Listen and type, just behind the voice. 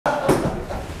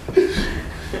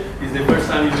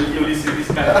time you listen this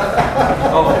kind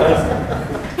of words.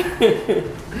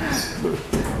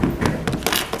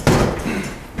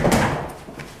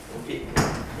 Okay.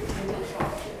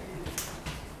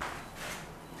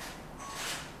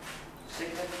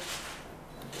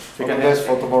 Second best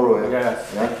for tomorrow, yeah?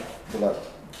 Yes. Yeah? Good luck.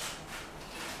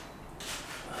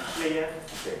 Player.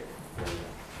 Okay.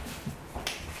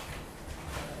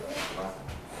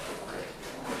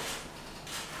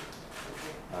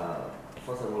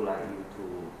 First, I would like you to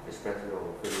express your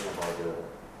feeling about the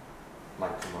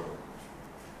match tomorrow.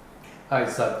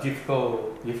 It's a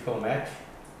difficult match.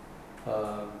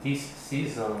 This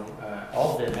season,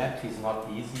 all the match is not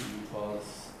easy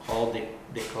because all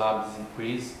the clubs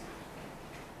increase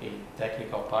in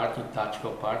technical part, in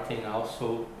tactical part, and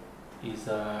also is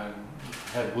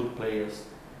have good players,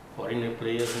 foreign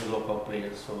players and local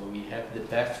players. So we have the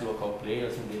best local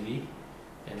players in the league,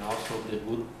 and also the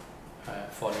good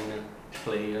foreign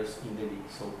players in the league.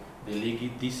 So the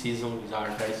league this season is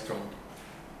very strong.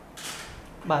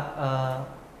 បាទ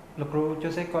លោកគ្រូជូ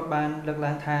សេគាត់បានលើក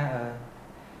ឡើងថា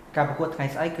ការប្រកួតថ្ងៃ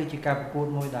ស្អែកគឺជាការប្រកួត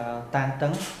មួយដែលតានតឹ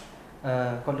ង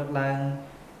គាត់លើកឡើង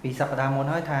ពីសប្តាហ៍មុន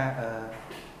ហើយថា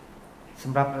ស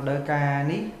ម្រាប់រដូវកាល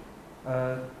នេះ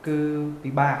គឺ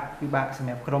ពិបាកសម្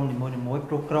រាប់ក្រុមនីមួយៗ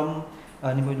ព្រោះក្រុម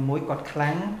នីមួយៗគាត់ខ្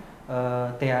លាំង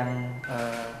ទាំង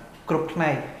គ្រប់ផ្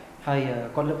នែកហើយ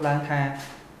គាត់លើកឡើងថា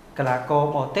កីឡាករ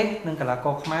បរទេសនិងកីឡាក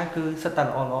រខ្មែរគឺសិតតែ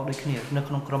ល្អដូចគ្នានៅ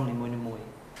ក្នុងក្រុមនីមួយៗ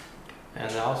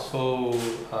And also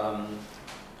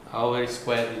our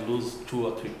squad lose 2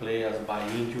 or 3 players by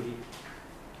injury.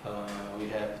 We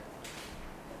have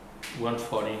one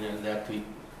foreigner that we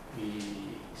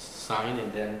signed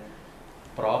and then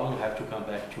problem have to come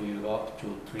back to Europe to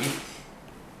treat.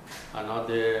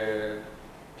 Another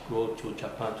go to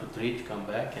Japan to treat, come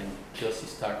back and just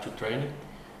start to train.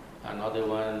 Another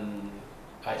one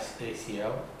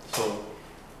ACL. So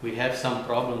we have some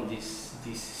problem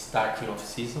this starting of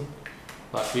season.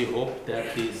 But we hope that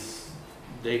is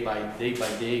day by day,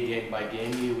 game by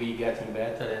game, we getting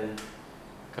better and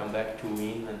come back to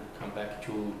win and come back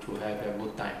to have a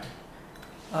good time.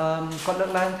 គាត់លើ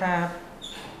កឡើងថា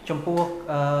ចំពោះ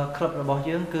ក្លឹបរបស់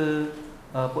យើងគឺ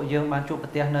ពួកយើងបានជួបប្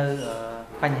រទះនៅ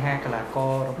បញ្ហាកីឡាក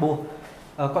ររបួស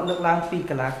គាត់លើកឡើងពី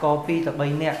កីឡាករ2 ទៅ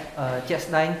 3 នាក់ជាក់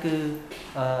ស្ដែងគឺ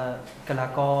កីឡា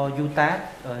ករយូតា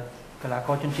កីឡាក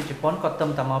រជនជាតិជប៉ុនគាត់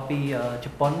ទៅមកពីជ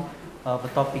ប៉ុន ប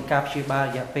ន្ទាប់ពីការព្យាបាលរ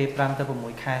យៈពេល 5 ទៅ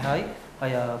 6 ខែហើយ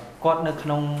គាត់នៅក្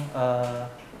នុង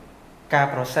ការ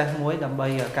process មួយដើម្បី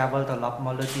ការវិលត្រឡប់ម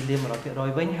កលើទីលាន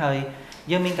 100% វិញហើយ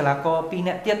យើងមានកីឡាករ 2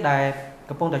 នាក់ទៀតដែល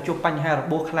កំពុងតែជួបបញ្ហារ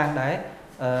បួសខ្លាំងដែរ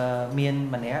មាន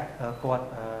ម្នាក់គាត់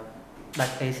ដា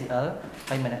ច់ ACL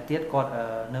ហើយម្នាក់ទៀតគាត់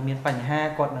នៅមានបញ្ហា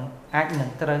គាត់នឹងអាចនឹង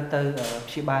ត្រូវទៅ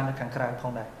ព្យាបាលនៅខាងក្រៅផ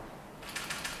ងដែរ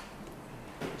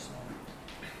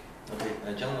Okay, អ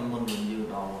ញ្ចឹងមុនយើង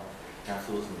ដល់ការ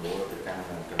សួរសំណួរទៅកាន់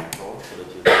កីឡាករក៏ដូច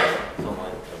ជាសូមឲ្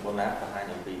យបងណាបង្ហាញ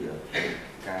អំពី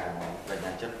ការបញ្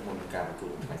ញាចិត្តមុនការប្រកួ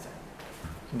តថ្ងៃស្អែក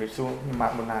ជំរាបសួរខ្ញុំបា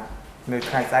ទបងណានៅ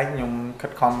ថ្ងៃស្អែកខ្ញុំខិ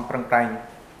តខំប្រឹងប្រែង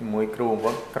ជាមួយគ្រូបង្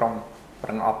វឹកក្រុមប្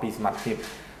រឹងអស់ពីសមត្ថភាព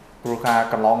ព្រោះថា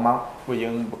កន្លងមកពួកយើ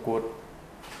ងប្រកួត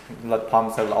លទ្ធផលមិ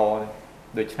នសូវល្អ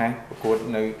ដូច្នេះប្រកួត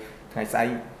នៅថ្ងៃស្អែក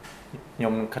ខ្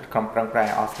ញុំខិតខំប្រឹងប្រែង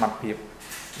អស់សមត្ថភាព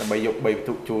ដើម្បីយក3ពិន្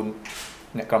ទុជូន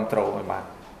អ្នកគ្រប់គ្រងឲ្យបាន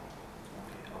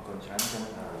còn chán trong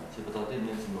chỉ có tiên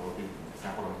liên sinh thì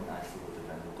sao có hiện tại sự thực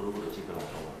hiện một group chỉ có là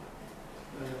thôi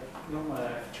nhưng mà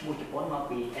mua chụp bón mà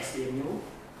vì SDMU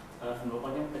phần có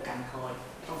những cái căn thôi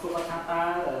trong số các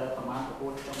ta tầm ăn của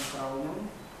cô trong sau nhóm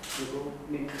thì cô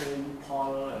bên khơi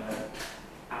Paul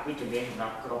áp với chuẩn bị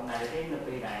làmក្រុមnày thế là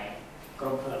về nàyក្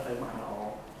រុមធ្វើឲ្យបានល្អ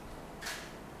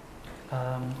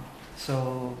so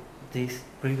this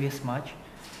previous match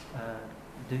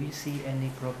do you see any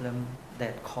problem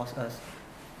that caused us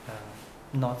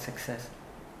not success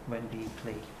when we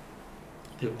play?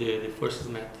 The first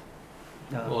match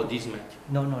or this match?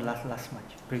 No, last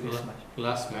match, previous match.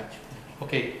 Last match.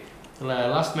 Okay,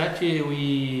 last match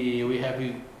we have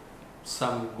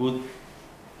some good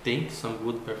things, some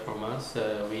good performance.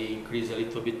 We increase a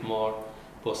little bit more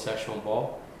possession ball,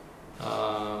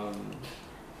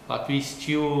 but we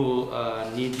still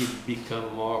need to become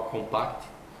more compact.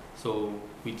 So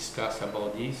we discuss about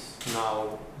this now.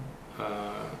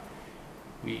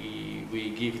 We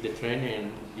give the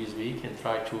training this week and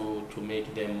try to make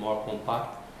them more compact,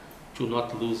 to not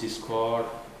lose the score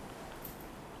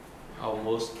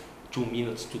almost 2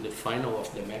 minutes to the final of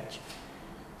the match.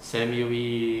 Semi we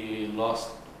lost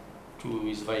to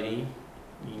Israeli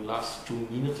in last 2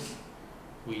 minutes.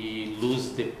 We lose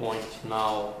the point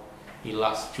now in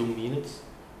last 2 minutes,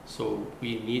 so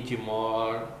we need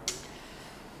more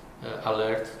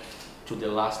alert to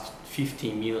the last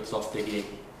 15 minutes of the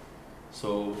game. So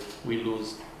we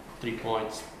lose 3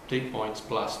 points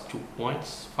plus 2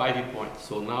 points, 5 points.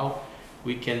 So now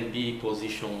we can be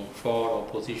position 4 or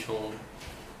position,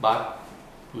 but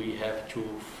we have to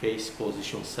face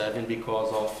position 7 because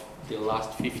of the last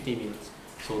 15 minutes.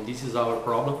 So this is our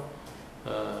problem.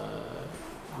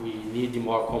 We need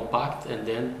more compact and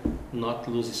then not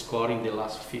lose score in the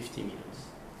last 50 minutes.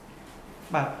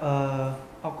 បាទ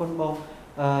អរគុណបង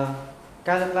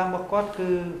ការលើកឡើងរបស់គាត់គឺ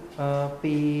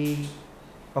ពី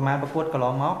ប្រមាណប្រកួតកន្ល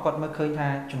ងមកគាត់មើលឃើញថា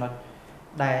ចំណុច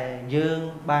ដែលយើង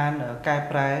បានកែ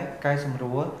ប្រែកែសម្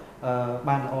រួល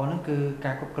បានល្អហ្នឹងគឺ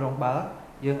ការគ្រប់គ្រងបាល់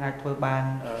យើងអាចធ្វើបាន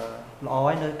ល្អ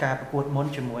ហើយនៅការប្រកួតមុន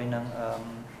ជាមួយនឹង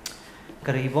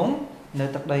ការីវងនៅ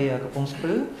ទឹកដីកំពង់ស្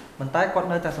ពឺប៉ុន្តែគាត់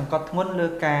នៅតែសង្កត់ធ្ងន់លើ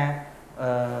ការ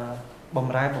បំ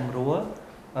រែបំរួល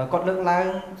គាត់លើកឡើង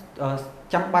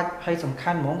ចាំបាច់ហើយសំ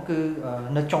ខាន់ហ្មងគឺ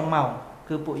នៅចុងម៉ោង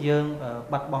គឺពួកយើង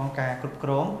បាត់បង់ការគ្រប់គ្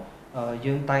រង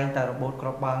យើងតែងតែរបូតគ្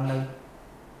រាប់បាល់នៅ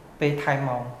ពេលថែម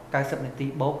ម៉ោង90នាទី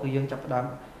បូកគឺយើងចាប់ផ្ដើម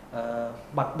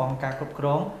បាត់បង់ការគ្រប់គ្រ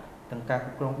ងទាំងការគ្រ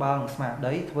ប់គ្រងបាល់និងស្មារ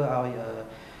តីធ្វើឲ្យ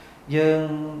យើង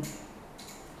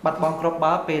បាត់បង់គ្រាប់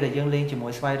បាល់ពេលដែលយើងលេងជាមួ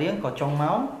យស្វាយរៀងក៏ចុង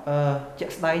ម៉ោងជា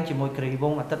ក់ស្ដែងជាមួយគ្រីវ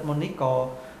ងអាទិត្យមុននេះក៏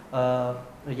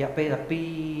រយៈពេល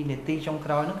12នាទីចុងក្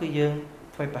រោយនោះគឺយើង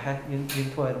ធ្វើប្រហែសយើង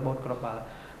ធ្វើឲ្យរបូតគ្រាប់បាល់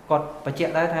គាត់បញ្ជា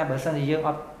ក់ដែរថាបើសិនជាយើង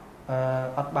អ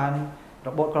ត់បានរ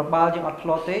បូតគ្រាប់បាល់យើងអត់ផ្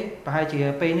លាត់ទេប្រហែលជា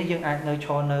ពេលនេះយើងអាចនៅឈ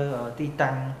រនៅទី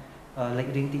តាំងលេខ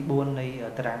រៀងទី4នៃ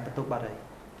តារាងបន្ទុកបាត់ហើយ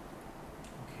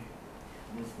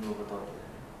នេះស្នូបន្ត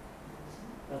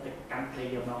ទៅកាន់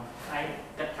player មកហើយ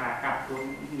គិតថាកាប់ខ្លួន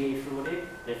ងាយស្រួលទេ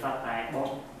ដោយសារតែបង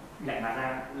លក្ខណៈថា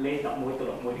លេខ11ទៅ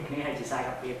11នេះគ្នាហើយជាខ្សែ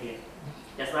កាប់ទៀត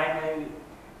ចាស្ដែងនៅ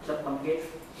សិតបង្គេ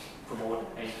ប្រមូល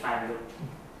ឯខ្សែលុត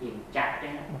ជាចាក់ចឹ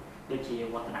ងដូចជា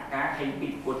វឌ្ឍនការហើយពី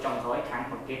ប្រកួតចុងក្រោយខាង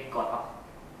បង្គេគាត់អត់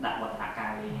ដាក់វឌ្ឍនការ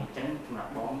លេងអញ្ចឹងសម្រា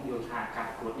ប់បងយល់ថាការ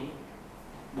ប្រកួតនេះ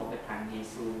បងគិតថាងាយ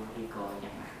ស្រួលឬក៏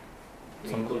យ៉ាងណា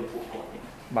សម្រាប់ពួកគាត់ទេ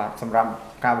បាទសម្រាប់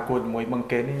ការប្រកួតជាមួយបឹង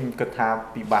កេតនេះខ្ញុំគិតថា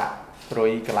ពិបាកព្រោះ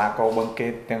កីឡាករបឹងកេ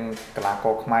តទាំងកីឡាក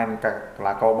រខ្មែរនិងកី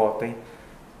ឡាករបរទេស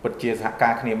ពិតជាសហកា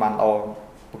រគ្នាបានល្អ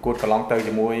ប្រកួតកន្លងទៅ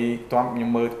ជាមួយទ័ពខ្ញុំ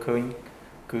មើលឃើញ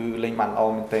គឺលេងបានល្អ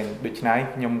មែនទែនដូច្នេះ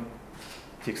ខ្ញុំ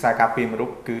ជាខ្សែការពារមួយរូ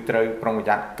បគឺត្រូវប្រុងប្រ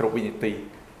យ័ត្នគ្រប់វិនាទី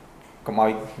កុំឲ្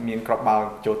យមានគ្រាប់បាល់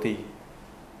ចូលទី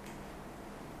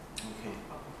អូខេ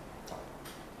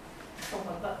សូមប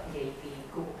ន្តនិយាយពី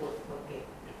គូប្រកួតបឹងកេត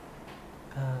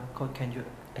Coach, can you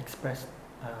express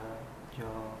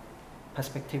your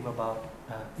perspective about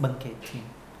Bangkok team?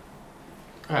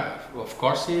 Of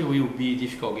course, it will be a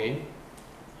difficult game.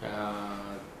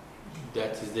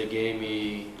 That is the game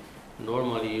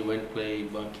normally when play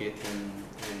Bangkok and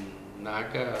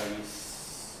Naga is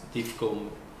difficult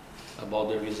about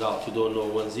the result. You don't know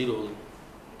 1-0,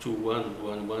 2-1,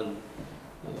 1-1.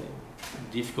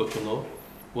 Difficult to know.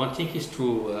 One thing is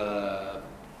true.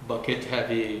 Bangkok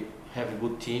have a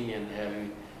good team and have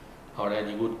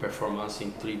already good performance in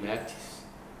 3 matches,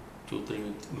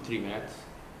 3 matches.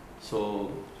 So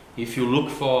if you look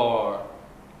for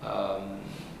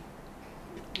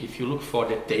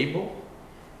the table,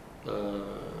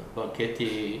 Bangkok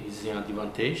is in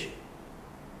advantage,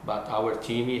 but our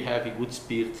team have a good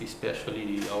spirit,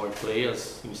 especially our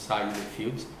players inside the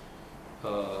field.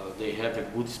 They have a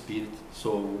good spirit,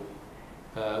 so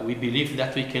we believe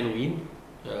that we can win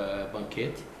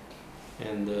Bangkok.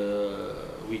 And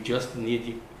we just need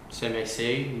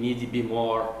to be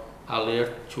more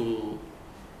alert to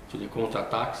the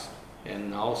counter-attacks,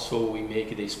 and also we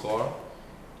make the score.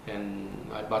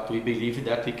 But we believe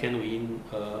that we can win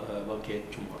Bangkok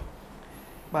tomorrow.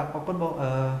 បាទអរគុណបង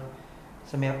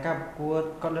សម្រាប់ការប្រកួត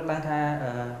គាត់លើកឡើងថា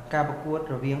ការប្រកួត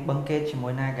រវាងបឹងកេតជាមួ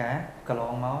យ Naga កន្ល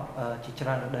ងមកជាច្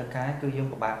រើនរដូវកាលគឺយើង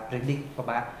ពិបាក predict ពិ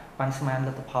បាកប៉ាន់ស្មានល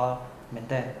ទ្ធផលមែន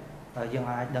តើយើង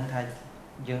អាចដឹងថា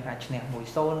យើងអាចឈ្នះ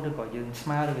 1-0 ឬក៏យើងស្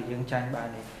មើឬក៏យើងចាញ់បាន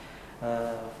ទេ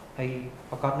ហើយ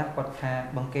ប្រកាសណាស់គាត់ថា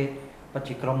បឹងកេតពិត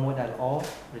ជាក្រុមមួយដែលល្អ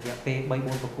រយៈពេល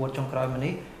 3-4 ប្រកួតចុងក្រោយមក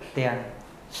នេះទាំង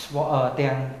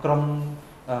ក្រុ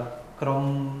ម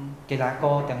កីឡាក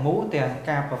រទាំងមូលទាំង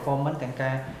ការ performance ទាំង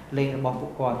ការលេងរបស់ពួ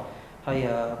កគាត់ហើយ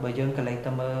បើយើងក៏លេង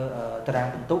ទៅមើលតារាង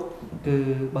បន្ទុកគឺ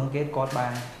បឹងកេតគាត់បា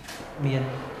នមាន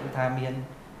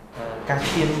ការ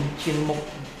ឈានមុខ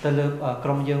ទៅលើក្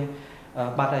រុមយើង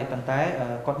បាត់ហើយប៉ុន្តែ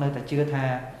គាត់នៅតែជឿថា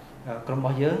ក្រុមរប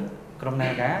ស់យើងក្រុម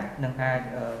Naga នឹងអាច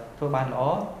ធ្វើបានល្អ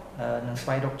នឹងស្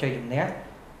វែងរកជ័យជំនះ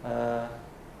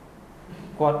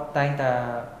គាត់តែងតែ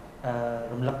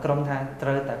រំលឹកក្រុមថាត្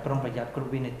រូវតែប្រុងប្រយ័ត្នគ្រ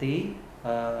ប់វិនាទី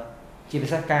ជាពិ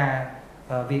សេសការ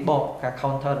វាយបកការ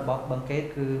counter របស់បឹងកេត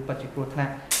គឺពិតជាគ្រោះថ្នា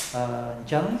ក់អញ្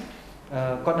ចឹង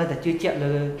គាត់នៅតែជឿជាក់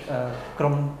លើក្រុ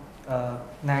ម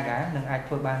Naga នឹងអាច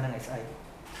ធ្វើបាននឹងឯស្អី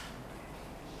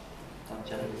Trong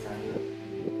chân thì sao